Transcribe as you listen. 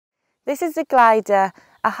This is a glider,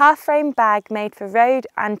 a half-frame bag made for road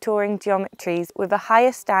and touring geometries with a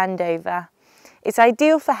higher standover. It's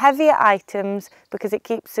ideal for heavier items because it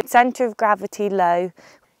keeps the centre of gravity low.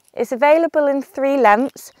 It's available in 3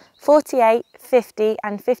 lengths, 48, 50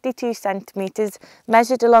 and 52 centimetres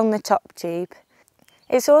measured along the top tube.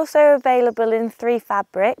 It's also available in 3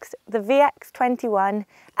 fabrics, the VX21,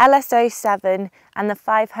 LS07 and the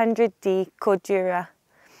 500D Cordura.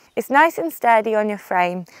 It's nice and sturdy on your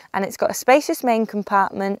frame, and it's got a spacious main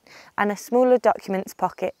compartment and a smaller documents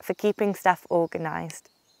pocket for keeping stuff organised.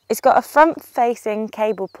 It's got a front-facing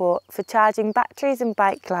cable port for charging batteries and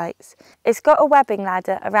bike lights. It's got a webbing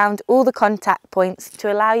ladder around all the contact points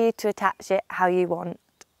to allow you to attach it how you want.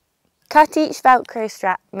 Cut each Velcro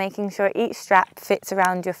strap, making sure each strap fits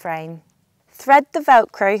around your frame. Thread the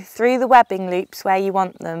Velcro through the webbing loops where you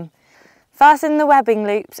want them. Fasten the webbing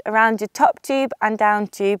loops around your top tube and down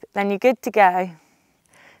tube, then you're good to go.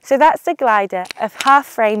 So that's the glider, a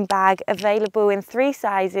half-frame bag available in 3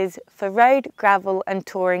 sizes for road, gravel and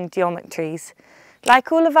touring geometries.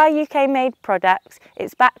 Like all of our UK-made products,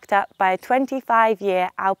 it's backed up by a 25-year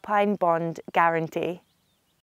Alpine bond guarantee.